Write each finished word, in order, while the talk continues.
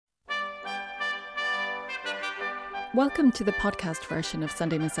Welcome to the podcast version of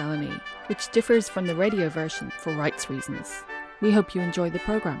Sunday Miscellany, which differs from the radio version for rights reasons. We hope you enjoy the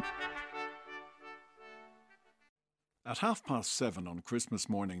programme. At 7:30 on Christmas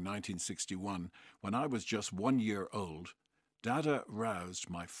morning 1961, when I was just 1 year old, Dada roused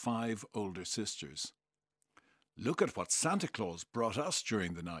my 5 older sisters. "Look at what Santa Claus brought us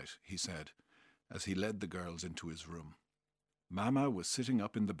during the night," he said, as he led the girls into his room. Mama was sitting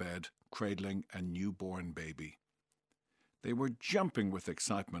up in the bed, cradling a newborn baby. They were jumping with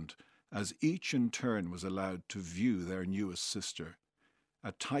excitement as each in turn was allowed to view their newest sister,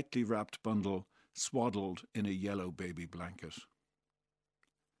 a tightly wrapped bundle swaddled in a yellow baby blanket.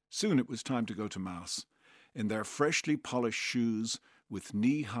 Soon it was time to go to Mass. In their freshly polished shoes, with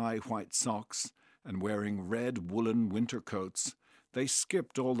knee-high white socks, and wearing red woolen winter coats, they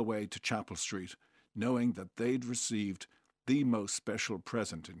skipped all the way to Chapel Street, knowing that they'd received the most special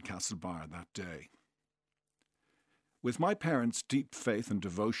present in Castlebar that day. With my parents' deep faith and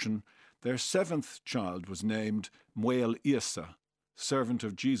devotion, their 7th child was named Muel Isa, servant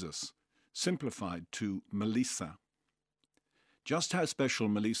of Jesus, simplified to Melissa. Just how special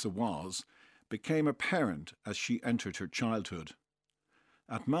Melissa was became apparent as she entered her childhood.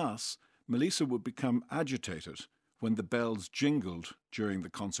 At Mass, Melissa would become agitated when the bells jingled during the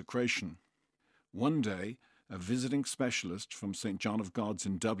consecration. One day, a visiting specialist from St. John of God's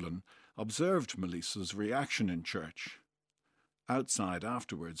in Dublin observed Melissa's reaction in church. Outside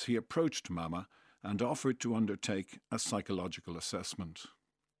afterwards, he approached Mama and offered to undertake a psychological assessment.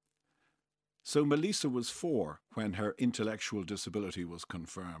 So Melissa was 4 when her intellectual disability was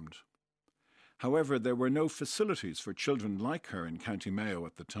confirmed. However, there were no facilities for children like her in County Mayo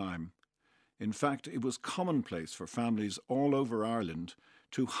at the time. In fact, it was commonplace for families all over Ireland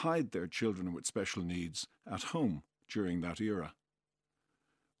to hide their children with special needs at home during that era.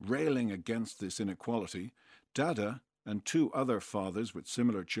 Railing against this inequality, Dada and 2 other fathers with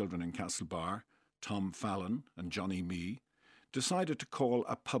similar children in Castlebar, Tom Fallon and Johnny Mee, decided to call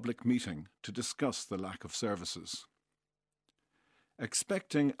a public meeting to discuss the lack of services.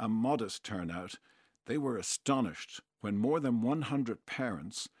 Expecting a modest turnout, they were astonished when more than 100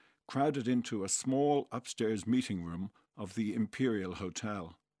 parents crowded into a small upstairs meeting room of the Imperial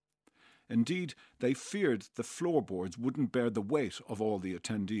Hotel. Indeed, they feared the floorboards wouldn't bear the weight of all the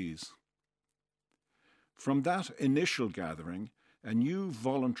attendees. From that initial gathering, a new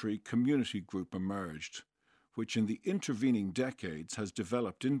voluntary community group emerged, which in the intervening decades has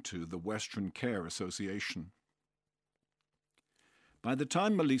developed into the Western Care Association. By the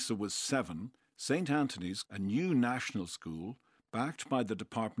time Melissa was 7, St. Anthony's, a new national school, backed by the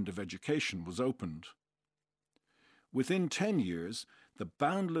Department of Education, was opened. Within 10 years, the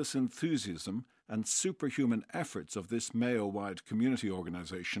boundless enthusiasm and superhuman efforts of this Mayo-wide community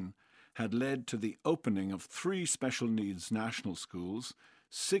organisation had led to the opening of 3 special needs national schools,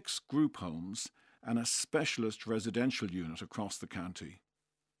 6 group homes, and a specialist residential unit across the county.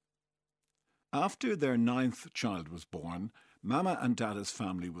 After their 9th child was born, Mama and Dada's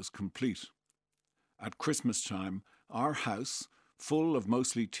family was complete. At Christmas time, our house, full of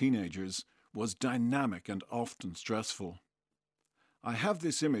mostly teenagers, was dynamic and often stressful. I have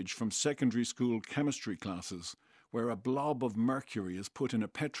this image from secondary school chemistry classes, where a blob of mercury is put in a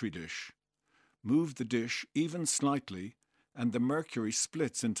petri dish. Move the dish even slightly, and the mercury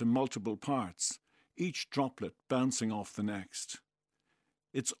splits into multiple parts, each droplet bouncing off the next.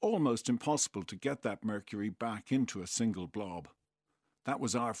 It's almost impossible to get that mercury back into a single blob. That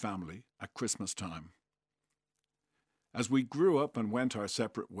was our family at Christmas time. As we grew up and went our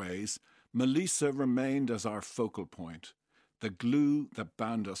separate ways, Melissa remained as our focal point, the glue that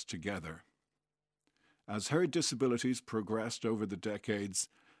bound us together. As her disabilities progressed over the decades,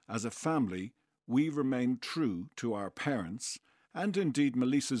 as a family, we remained true to our parents, and indeed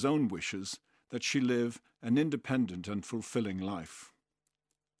Melissa's own wishes, that she live an independent and fulfilling life.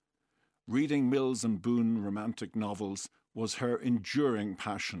 Reading Mills and Boon romantic novels was her enduring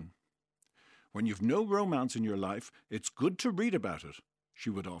passion. "When you've no romance in your life, it's good to read about it," she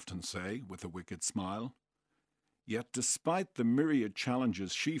would often say with a wicked smile. Yet despite the myriad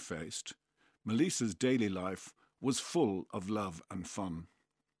challenges she faced, Melissa's daily life was full of love and fun.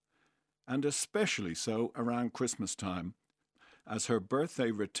 And especially so around Christmas time, as her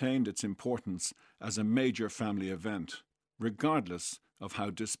birthday retained its importance as a major family event, regardless of how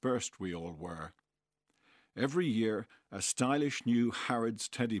dispersed we all were. Every year, a stylish new Harrods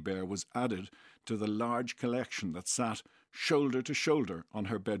teddy bear was added to the large collection that sat shoulder to shoulder on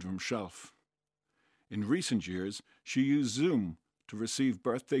her bedroom shelf. In recent years, she used Zoom to receive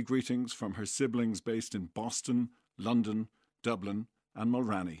birthday greetings from her siblings based in Boston, London, Dublin, and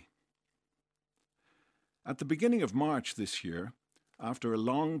Mulranny. At the beginning of March this year, after a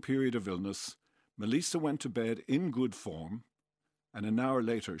long period of illness, Melissa went to bed in good form, and an hour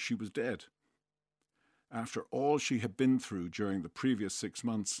later she was dead. After all she had been through during the previous 6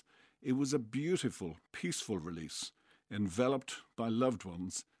 months, it was a beautiful, peaceful release, enveloped by loved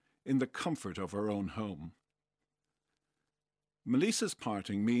ones in the comfort of her own home. Melissa's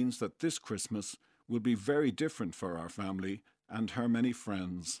parting means that this Christmas will be very different for our family and her many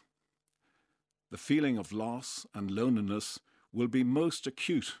friends. The feeling of loss and loneliness will be most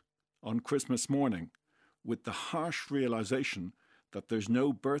acute on Christmas morning, with the harsh realization that there's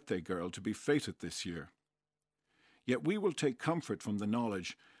no birthday girl to be feted this year. Yet we will take comfort from the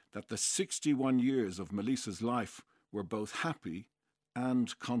knowledge that the 61 years of Melissa's life were both happy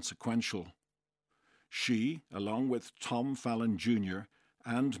and consequential. She, along with Tom Fallon Jr.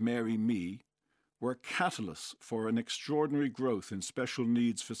 and Mary Mee, were catalysts for an extraordinary growth in special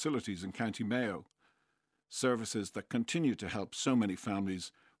needs facilities in County Mayo, services that continue to help so many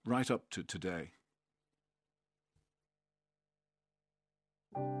families right up to today.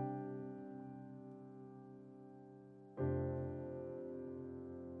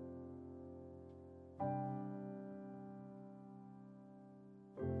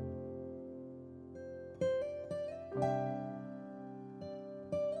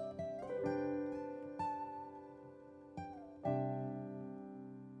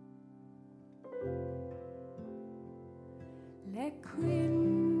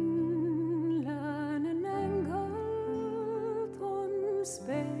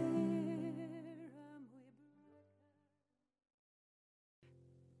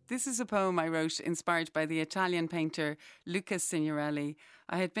 This is a poem I wrote inspired by the Italian painter Luca Signorelli.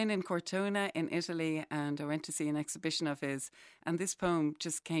 I had been in Cortona in Italy and I went to see an exhibition of his, and this poem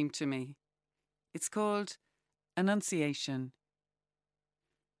just came to me. It's called Annunciation.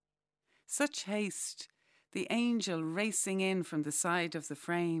 Such haste, the angel racing in from the side of the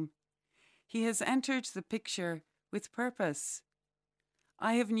frame. He has entered the picture with purpose.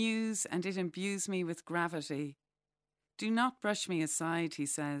 I have news and it imbues me with gravity. Do not brush me aside, he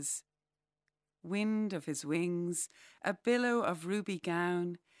says. Wind of his wings, a billow of ruby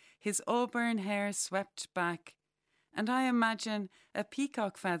gown, his auburn hair swept back, and I imagine a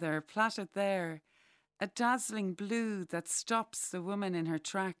peacock feather plaited there, a dazzling blue that stops the woman in her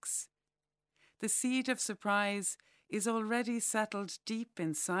tracks. The seed of surprise is already settled deep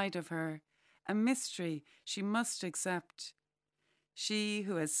inside of her, a mystery she must accept. She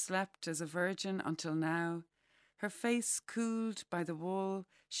who has slept as a virgin until now, her face cooled by the wall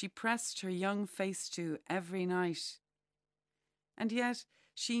she pressed her young face to every night. And yet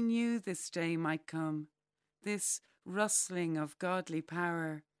she knew this day might come, this rustling of godly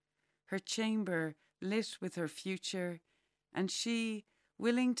power, her chamber lit with her future, and she,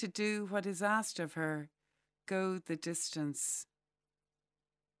 willing to do what is asked of her, go the distance.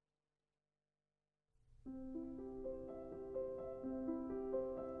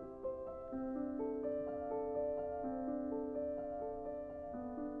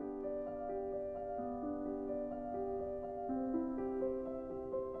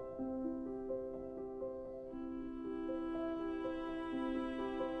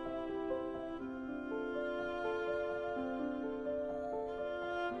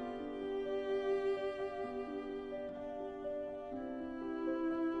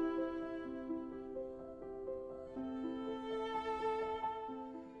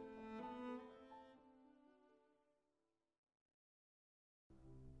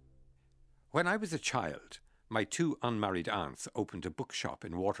 When I was a child, my two unmarried aunts opened a bookshop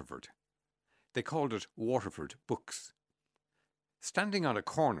in Waterford. They called it Waterford Books. Standing on a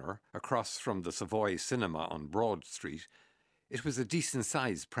corner across from the Savoy Cinema on Broad Street, it was a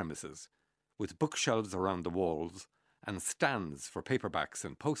decent-sized premises, with bookshelves around the walls and stands for paperbacks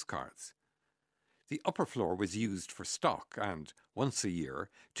and postcards. The upper floor was used for stock and, once a year,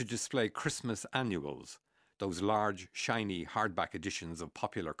 to display Christmas annuals, those large, shiny hardback editions of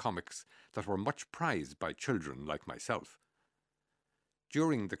popular comics that were much prized by children like myself.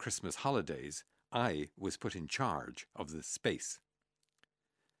 During the Christmas holidays, I was put in charge of this space.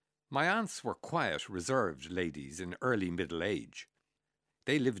 My aunts were quiet, reserved ladies in early middle age.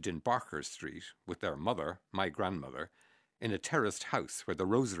 They lived in Barker Street with their mother, my grandmother, in a terraced house where the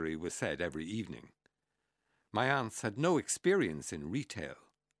rosary was said every evening. My aunts had no experience in retail,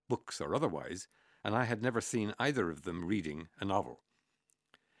 books or otherwise, and I had never seen either of them reading a novel.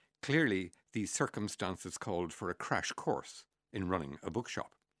 Clearly, these circumstances called for a crash course in running a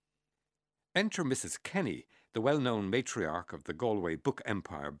bookshop. Enter Mrs. Kenny, the well-known matriarch of the Galway book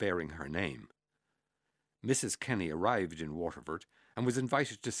empire bearing her name. Mrs. Kenny arrived in Waterford and was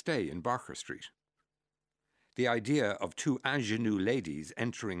invited to stay in Barker Street. The idea of two ingenue ladies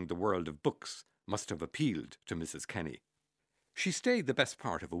entering the world of books must have appealed to Mrs. Kenny. She stayed the best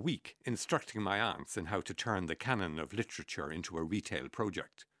part of a week, instructing my aunts in how to turn the canon of literature into a retail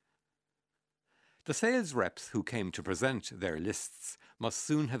project. The sales reps who came to present their lists must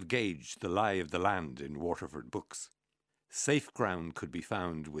soon have gauged the lie of the land in Waterford books. Safe ground could be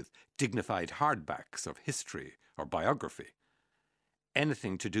found with dignified hardbacks of history or biography.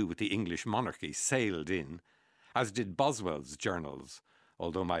 Anything to do with the English monarchy sailed in, as did Boswell's journals,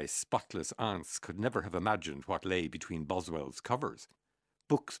 although my spotless aunts could never have imagined what lay between Boswell's covers.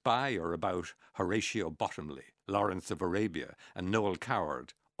 Books by or about Horatio Bottomley, Lawrence of Arabia, and Noel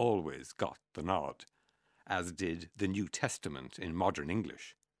Coward always got the nod, as did the New Testament in modern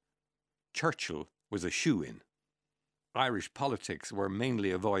English. Churchill was a shoo-in. Irish politics were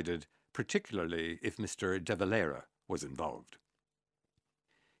mainly avoided, particularly if Mr. de Valera was involved.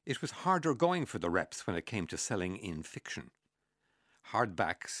 It was harder going for the reps when it came to selling in fiction.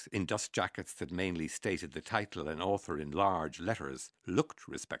 Hardbacks in dust jackets that mainly stated the title and author in large letters looked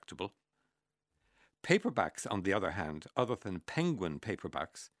respectable. Paperbacks, on the other hand, other than Penguin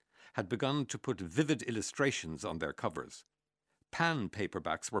paperbacks, had begun to put vivid illustrations on their covers. Pan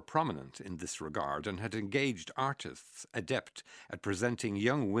paperbacks were prominent in this regard and had engaged artists adept at presenting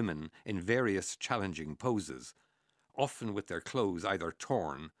young women in various challenging poses, often with their clothes either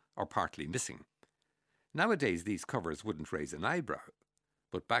torn or partly missing. Nowadays these covers wouldn't raise an eyebrow,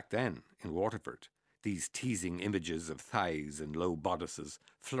 but back then, in Waterford, these teasing images of thighs and low bodices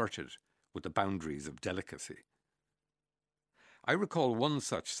flirted with the boundaries of delicacy. I recall one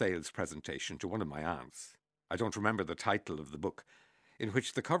such sales presentation to one of my aunts. I don't remember the title of the book, in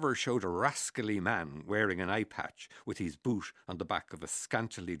which the cover showed a rascally man wearing an eye patch with his boot on the back of a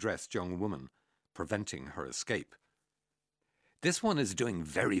scantily dressed young woman, preventing her escape. "This one is doing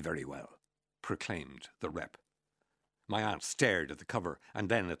very, very well," proclaimed the rep. My aunt stared at the cover and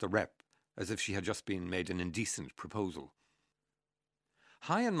then at the rep, as if she had just been made an indecent proposal.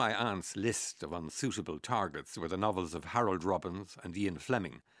 High on my aunt's list of unsuitable targets were the novels of Harold Robbins and Ian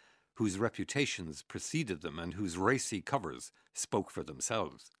Fleming, whose reputations preceded them and whose racy covers spoke for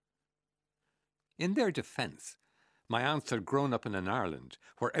themselves. In their defence, my aunts had grown up in an Ireland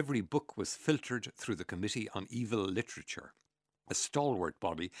where every book was filtered through the Committee on Evil Literature, a stalwart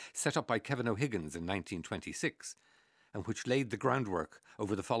body set up by Kevin O'Higgins in 1926, and which laid the groundwork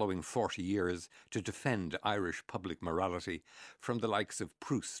over the following 40 years to defend Irish public morality from the likes of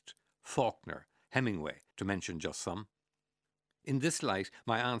Proust, Faulkner, Hemingway, to mention just some. In this light,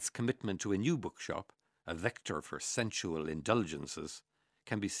 my aunt's commitment to a new bookshop, a vector for sensual indulgences,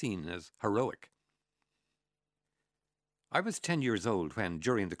 can be seen as heroic. I was 10 years old when,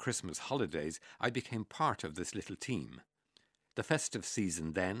 during the Christmas holidays, I became part of this little team. The festive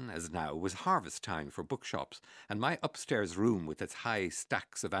season then, as now, was harvest time for bookshops, and my upstairs room with its high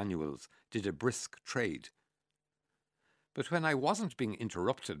stacks of annuals did a brisk trade. But when I wasn't being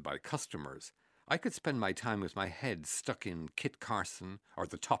interrupted by customers, I could spend my time with my head stuck in Kit Carson or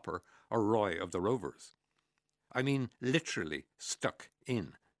The Topper or Roy of the Rovers. I mean literally stuck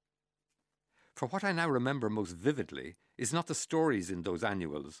in. For what I now remember most vividly is not the stories in those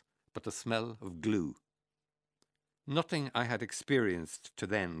annuals, but the smell of glue. Nothing I had experienced to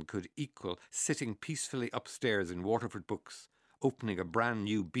then could equal sitting peacefully upstairs in Waterford Books, opening a brand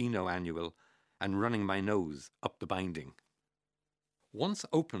new Beano annual and running my nose up the binding. Once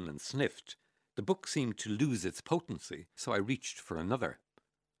open and sniffed, the book seemed to lose its potency, so I reached for another.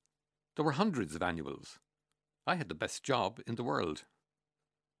 There were hundreds of annuals. I had the best job in the world.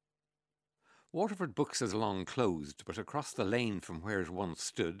 Waterford Books has long closed, but across the lane from where it once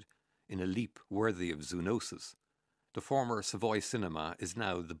stood, in a leap worthy of zoonosis, the former Savoy Cinema is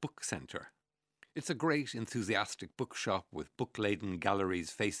now the Book Centre. It's a great, enthusiastic bookshop with book-laden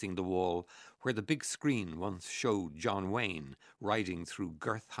galleries facing the wall, where the big screen once showed John Wayne riding through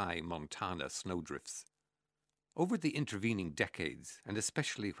girth-high Montana snowdrifts. Over the intervening decades, and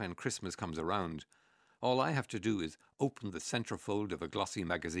especially when Christmas comes around, all I have to do is open the centrefold of a glossy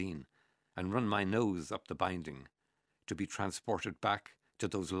magazine and run my nose up the binding, to be transported back to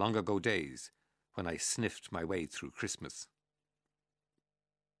those long-ago days when I sniffed my way through Christmas.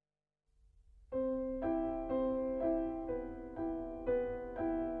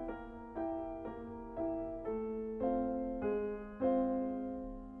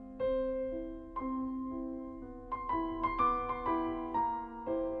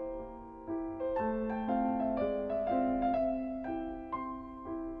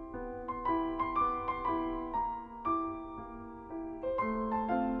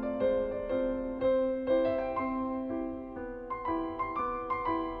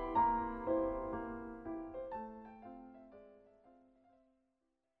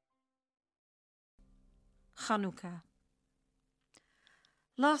 Hanukkah.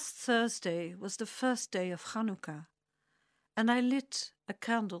 Last Thursday was the first day of Hanukkah, and I lit a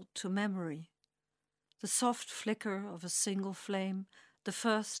candle to memory. The soft flicker of a single flame, the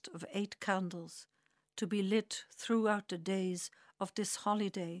first of 8 candles, to be lit throughout the days of this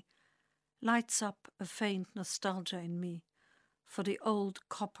holiday, lights up a faint nostalgia in me for the old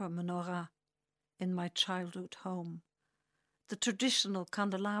copper menorah in my childhood home, the traditional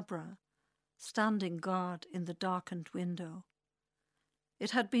candelabra standing guard in the darkened window. It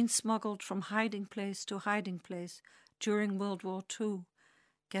had been smuggled from hiding place to hiding place during World War II,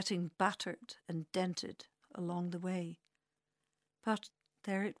 getting battered and dented along the way. But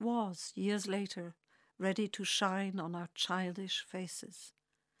there it was, years later, ready to shine on our childish faces.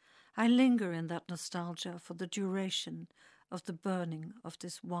 I linger in that nostalgia for the duration of the burning of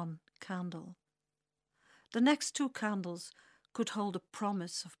this one candle. The next 2 candles could hold a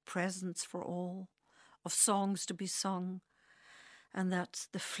promise of presents for all, of songs to be sung, and that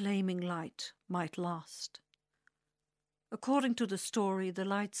the flaming light might last. According to the story, the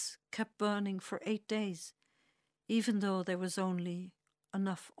lights kept burning for 8 days, even though there was only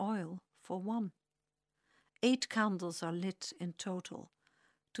enough oil for 1. 8 candles are lit in total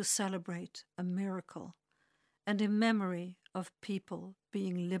to celebrate a miracle and in memory of people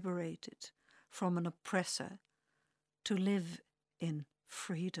being liberated from an oppressor to live in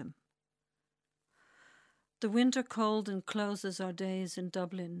freedom. The winter cold encloses our days in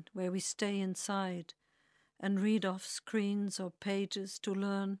Dublin, where we stay inside and read off screens or pages to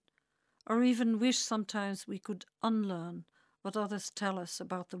learn, or even wish sometimes we could unlearn what others tell us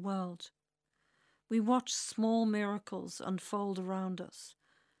about the world. We watch small miracles unfold around us.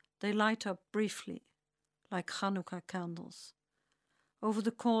 They light up briefly, like Hanukkah candles. Over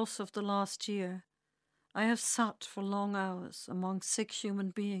the course of the last year, I have sat for long hours among sick human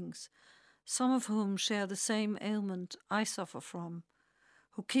beings, some of whom share the same ailment I suffer from,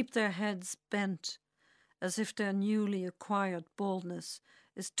 who keep their heads bent as if their newly acquired baldness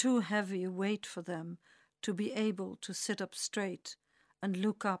is too heavy a weight for them to be able to sit up straight and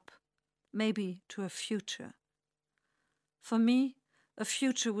look up, maybe to a future. For me, a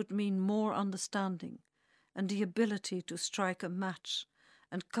future would mean more understanding and the ability to strike a match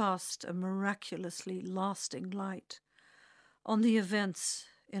and cast a miraculously lasting light on the events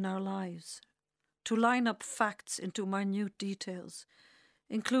in our lives, to line up facts into minute details,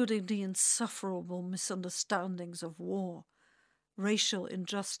 including the insufferable misunderstandings of war, racial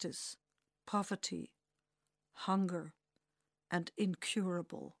injustice, poverty, hunger, and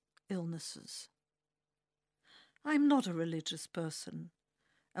incurable illnesses. I'm not a religious person,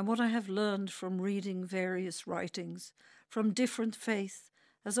 and what I have learned from reading various writings from different faiths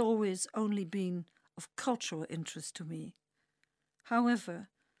has always only been of cultural interest to me. However,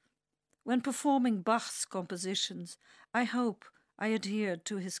 when performing Bach's compositions, I hope I adhered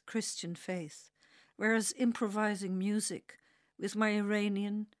to his Christian faith, whereas improvising music with my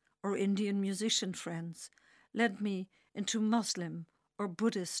Iranian or Indian musician friends led me into Muslim or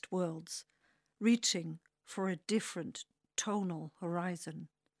Buddhist worlds, reaching for a different tonal horizon.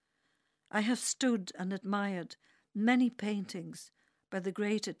 I have stood and admired many paintings by the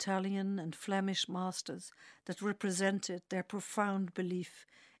great Italian and Flemish masters that represented their profound belief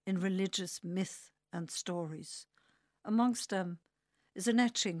in religious myth and stories. Amongst them is an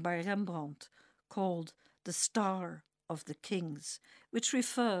etching by Rembrandt called The Star of the Kings, which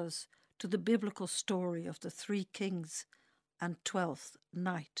refers to the biblical story of the 3 kings and 12th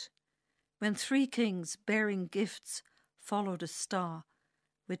night, when 3 kings bearing gifts followed a star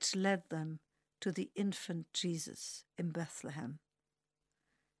which led them to the infant Jesus in Bethlehem.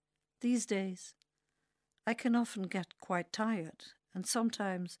 These days, I can often get quite tired, and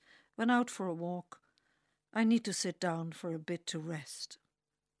sometimes, when out for a walk, I need to sit down for a bit to rest.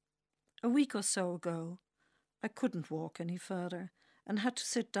 A week or so ago, I couldn't walk any further and had to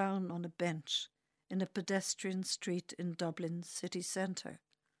sit down on a bench in a pedestrian street in Dublin's city centre.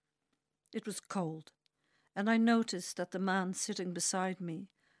 It was cold, and I noticed that the man sitting beside me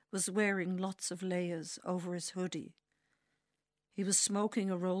was wearing lots of layers over his hoodie. He was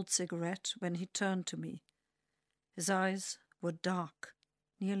smoking a rolled cigarette when he turned to me. His eyes were dark,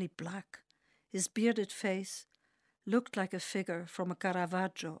 nearly black. His bearded face looked like a figure from a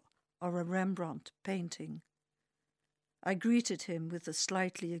Caravaggio or a Rembrandt painting. I greeted him with a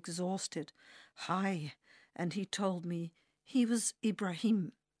slightly exhausted "Hi," and he told me he was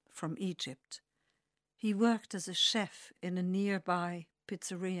Ibrahim from Egypt. He worked as a chef in a nearby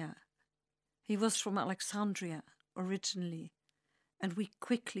pizzeria. He was from Alexandria originally, and we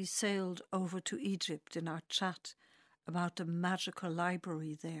quickly sailed over to Egypt in our chat about the magical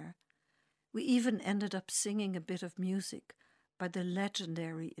library there, We even ended up singing a bit of music by the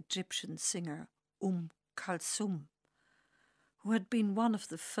legendary Egyptian singer Kulthum, who had been one of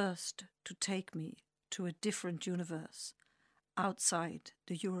the first to take me to a different universe outside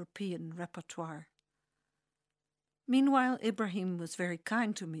the European repertoire. Meanwhile, Ibrahim was very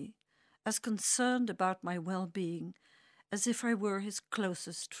kind to me, as concerned about my well-being as if I were his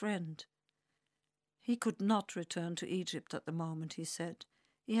closest friend. He could not return to Egypt at the moment, he said.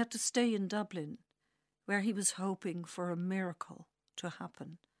 He had to stay in Dublin, where he was hoping for a miracle to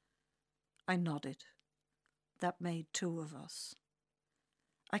happen. I nodded. That made two of us.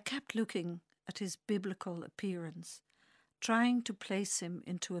 I kept looking at his biblical appearance, trying to place him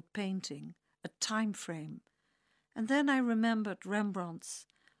into a painting, a time frame, and then I remembered Rembrandt's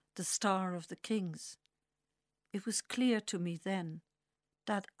The Star of the Kings. It was clear to me then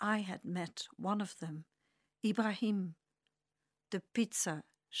that I had met one of them, Ibrahim, the pizza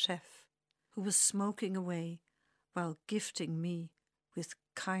chef, who was smoking away while gifting me with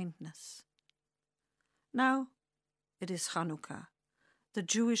kindness. Now it is Hanukkah, the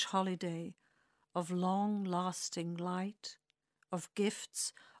Jewish holiday of long-lasting light, of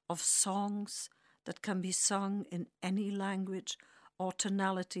gifts, of songs that can be sung in any language or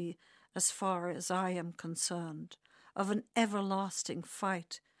tonality as far as I am concerned, of an everlasting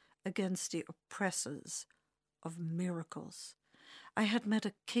fight against the oppressors, of miracles. I had met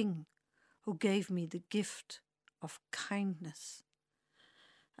a king who gave me the gift of kindness.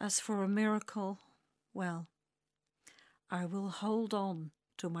 As for a miracle, well, I will hold on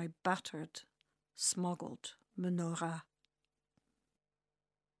to my battered, smuggled menorah.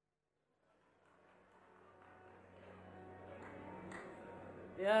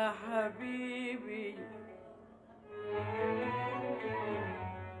 يا حبيبي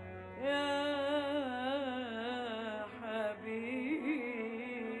يا حبيبي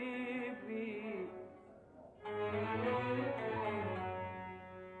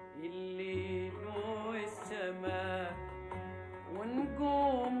الليل والسماء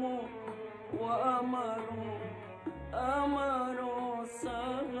ونجومه وقمره قمره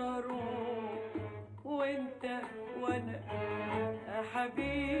سهره وانت وانا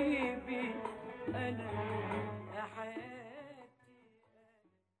حبيبي أنا حياتي.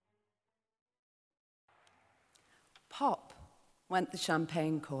 Pop went the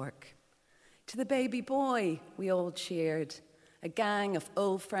champagne cork. To the baby boy we all cheered, a gang of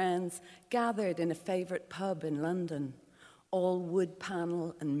old friends gathered in a favourite pub in London, all wood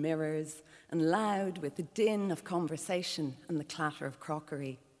panel and mirrors and loud with the din of conversation and the clatter of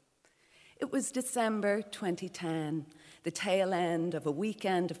crockery. It was December 2010, the tail end of a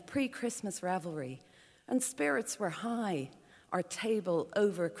weekend of pre-Christmas revelry, and spirits were high, our table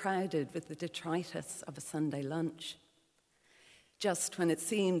overcrowded with the detritus of a Sunday lunch. Just when it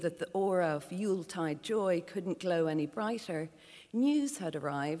seemed that the aura of Yuletide joy couldn't glow any brighter, news had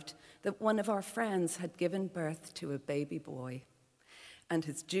arrived that one of our friends had given birth to a baby boy, and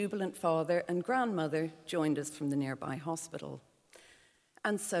his jubilant father and grandmother joined us from the nearby hospital.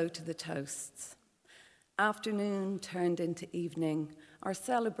 And so to the toasts. Afternoon turned into evening, our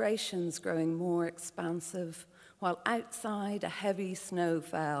celebrations growing more expansive, while outside a heavy snow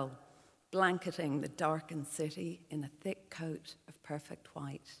fell, blanketing the darkened city in a thick coat of perfect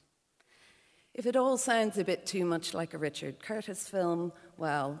white. If it all sounds a bit too much like a Richard Curtis film,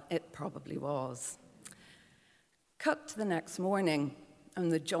 well, it probably was. Cut to the next morning, and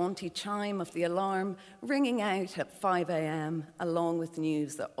the jaunty chime of the alarm ringing out at 5 a.m, along with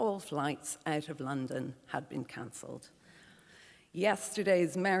news that all flights out of London had been cancelled.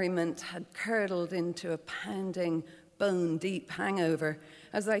 Yesterday's merriment had curdled into a pounding, bone-deep hangover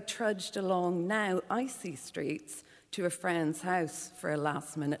as I trudged along now icy streets to a friend's house for a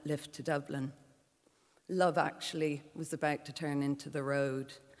last-minute lift to Dublin. Love Actually was about to turn into The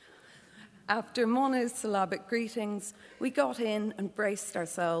Road. After monosyllabic greetings, we got in and braced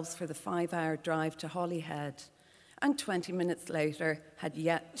ourselves for the 5-hour drive to Holyhead, and 20 minutes later had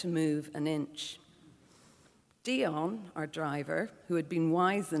yet to move an inch. Dion, our driver, who had been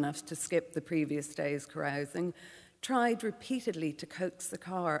wise enough to skip the previous day's carousing, tried repeatedly to coax the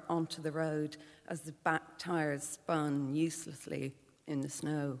car onto the road as the back tyres spun uselessly in the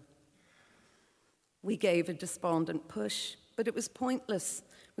snow. We gave a despondent push, but it was pointless.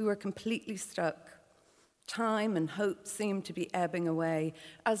 We were completely stuck. Time and hope seemed to be ebbing away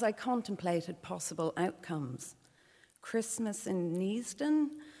as I contemplated possible outcomes. Christmas in Neasden,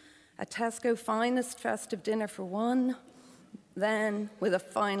 a Tesco finest festive dinner for one. Then, with a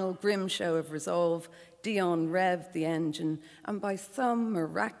final grim show of resolve, Dion revved the engine and by some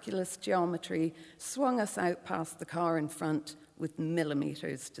miraculous geometry swung us out past the car in front with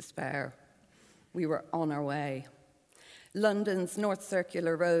millimetres to spare. We were on our way. London's North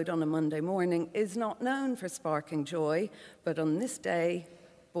Circular Road on a Monday morning is not known for sparking joy, but on this day,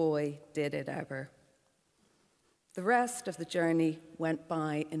 boy, did it ever. The rest of the journey went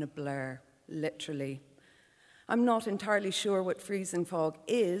by in a blur, literally. I'm not entirely sure what freezing fog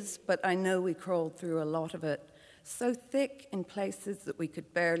is, but I know we crawled through a lot of it, so thick in places that we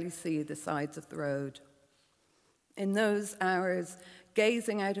could barely see the sides of the road. In those hours,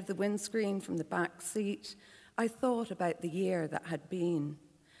 gazing out of the windscreen from the back seat, I thought about the year that had been.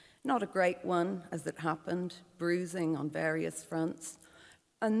 Not a great one, as it happened, bruising on various fronts.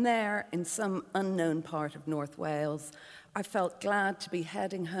 And there, in some unknown part of North Wales, I felt glad to be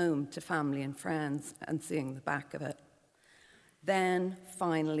heading home to family and friends and seeing the back of it. Then,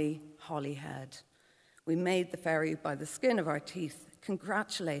 finally, Holyhead. We made the ferry by the skin of our teeth,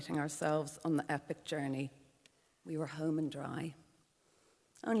 congratulating ourselves on the epic journey. We were home and dry.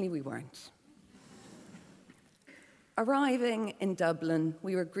 Only we weren't. Arriving in Dublin,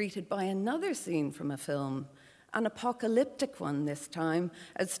 we were greeted by another scene from a film, an apocalyptic one this time,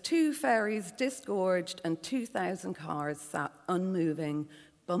 as 2 ferries disgorged and 2,000 cars sat unmoving,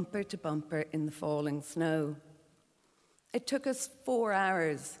 bumper to bumper in the falling snow. It took us 4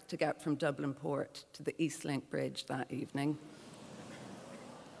 hours to get from Dublin Port to the Eastlink Bridge that evening.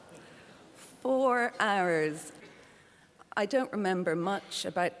 4 hours. I don't remember much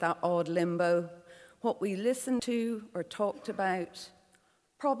about that odd limbo. What we listened to or talked about,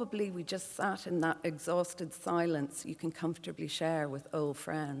 probably we just sat in that exhausted silence you can comfortably share with old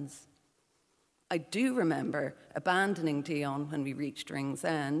friends. I do remember abandoning Dion when we reached Ring's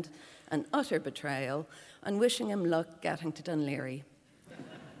End, an utter betrayal, and wishing him luck getting to Dunleary.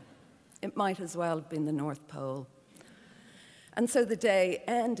 It might as well have been the North Pole. And so the day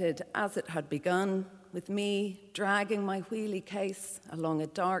ended as it had begun, with me dragging my wheelie case along a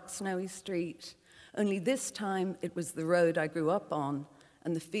dark, snowy street. Only this time it was the road I grew up on,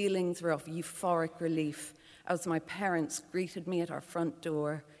 and the feelings were of euphoric relief as my parents greeted me at our front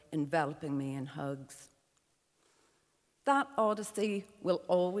door, enveloping me in hugs. That odyssey will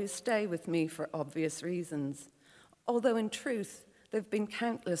always stay with me for obvious reasons, although in truth there have been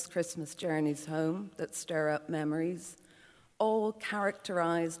countless Christmas journeys home that stir up memories, all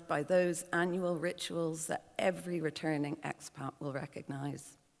characterized by those annual rituals that every returning expat will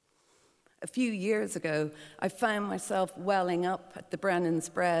recognize. A few years ago, I found myself welling up at the Brennan's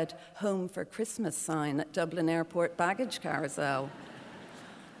Bread Home for Christmas sign at Dublin Airport baggage carousel,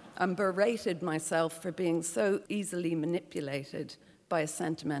 and berated myself for being so easily manipulated by a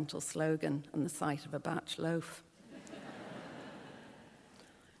sentimental slogan and the sight of a batch loaf.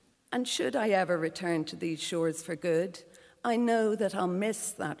 And should I ever return to these shores for good, I know that I'll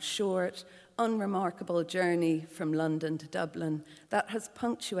miss that short, unremarkable journey from London to Dublin that has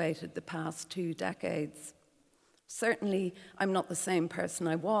punctuated the past 2 decades. Certainly, I'm not the same person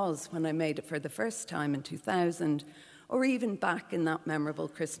I was when I made it for the first time in 2000, or even back in that memorable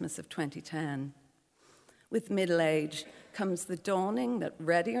Christmas of 2010. With middle age comes the dawning that,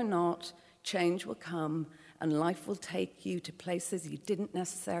 ready or not, change will come and life will take you to places you didn't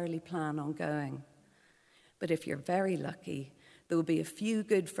necessarily plan on going. But if you're very lucky, there will be a few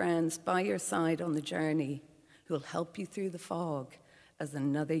good friends by your side on the journey who will help you through the fog as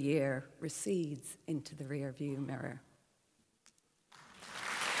another year recedes into the rearview mirror.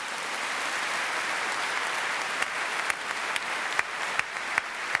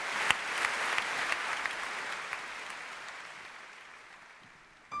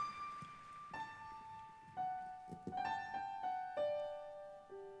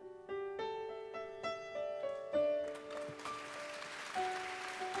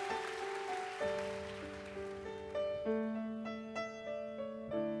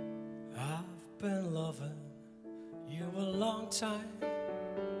 Been loving you a long time,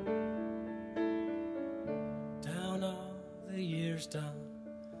 down all the years, down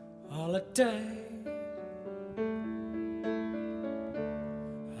all the days,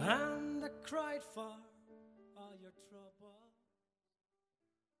 and I cried for all your trouble.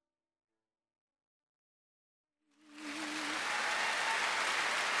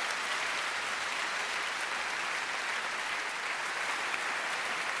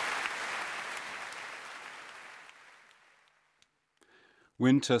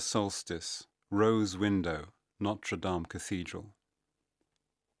 Winter Solstice, Rose Window, Notre Dame Cathedral.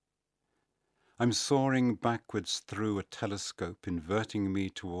 I'm soaring backwards through a telescope, inverting me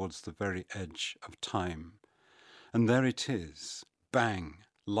towards the very edge of time. And there it is, bang,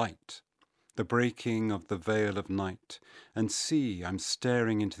 light, the breaking of the veil of night. And see, I'm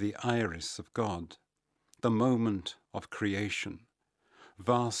staring into the iris of God, the moment of creation.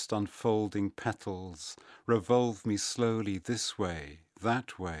 vast unfolding petals revolve me slowly this way,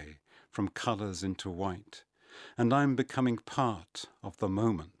 that way, from colours into white, and I'm becoming part of the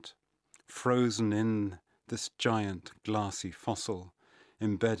moment, frozen in this giant glassy fossil,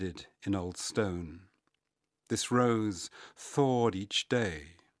 embedded in old stone. This rose thawed each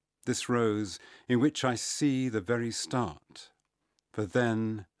day, this rose in which I see the very start, for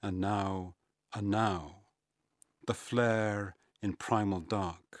then and now, the flare in primal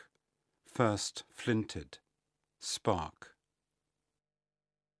dark, first flinted, spark.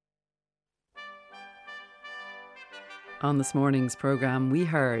 On this morning's programme, we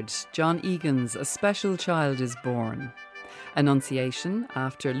heard John Egan's A Special Child is Born, Annunciation,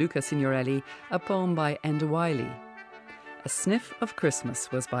 after Luca Signorelli, a poem by Enda Wyley. A Sniff of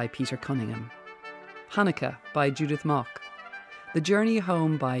Christmas was by Peter Cunningham. Hanukkah by Judith Mok. The Journey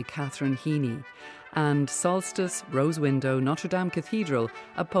Home by Catherine Heaney. And Solstice, Rose Window, Notre Dame Cathedral,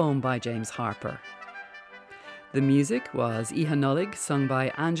 a poem by James Harpur. The music was Ihe Nullig, sung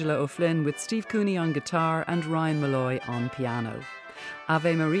by Angela O'Flynn with Steve Cooney on guitar and Ryan Malloy on piano.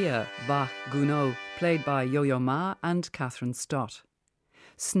 Ave Maria, Bach, Gounod, played by Yo-Yo Ma and Catherine Stott.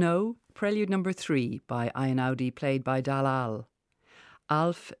 Snow, Prelude No. 3 by Ayanaudi, played by Dalal.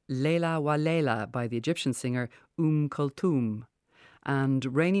 Alf Leila Wa Leila by the Egyptian singer Kulthum.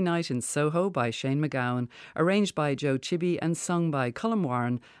 And Rainy Night in Soho by Shane MacGowan, arranged by Joe Chibi and sung by Colm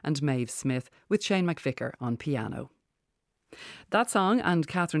Warren and Maeve Smith with Shane McVicker on piano. That song and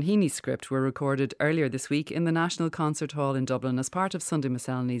Catherine Heaney's script were recorded earlier this week in the National Concert Hall in Dublin as part of Sunday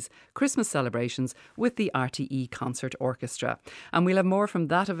Miscellany's Christmas celebrations with the RTE Concert Orchestra. And we'll have more from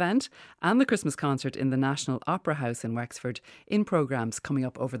that event and the Christmas concert in the National Opera House in Wexford in programmes coming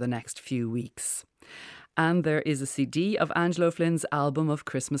up over the next few weeks. And there is a CD of Angela O'Flynn's album of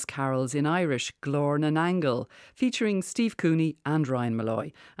Christmas carols in Irish, Glór na Nangle, featuring Steve Cooney and Ryan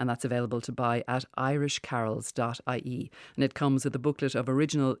Malloy. And that's available to buy at irishcarols.ie. And it comes with a booklet of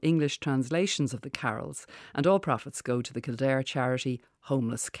original English translations of the carols. And all profits go to the Kildare charity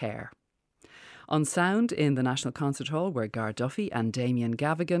Homeless Care. On sound in the National Concert Hall were Gar Duffy and Damien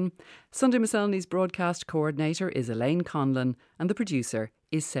Gavigan. Sunday Miscellany's broadcast coordinator is Elaine Conlon and the producer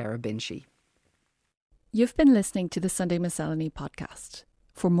is Sarah Binchy. You've been listening to the Sunday Miscellany podcast.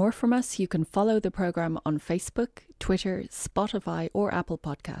 For more from us, you can follow the programme on Facebook, Twitter, Spotify or Apple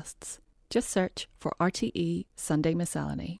Podcasts. Just search for RTE Sunday Miscellany.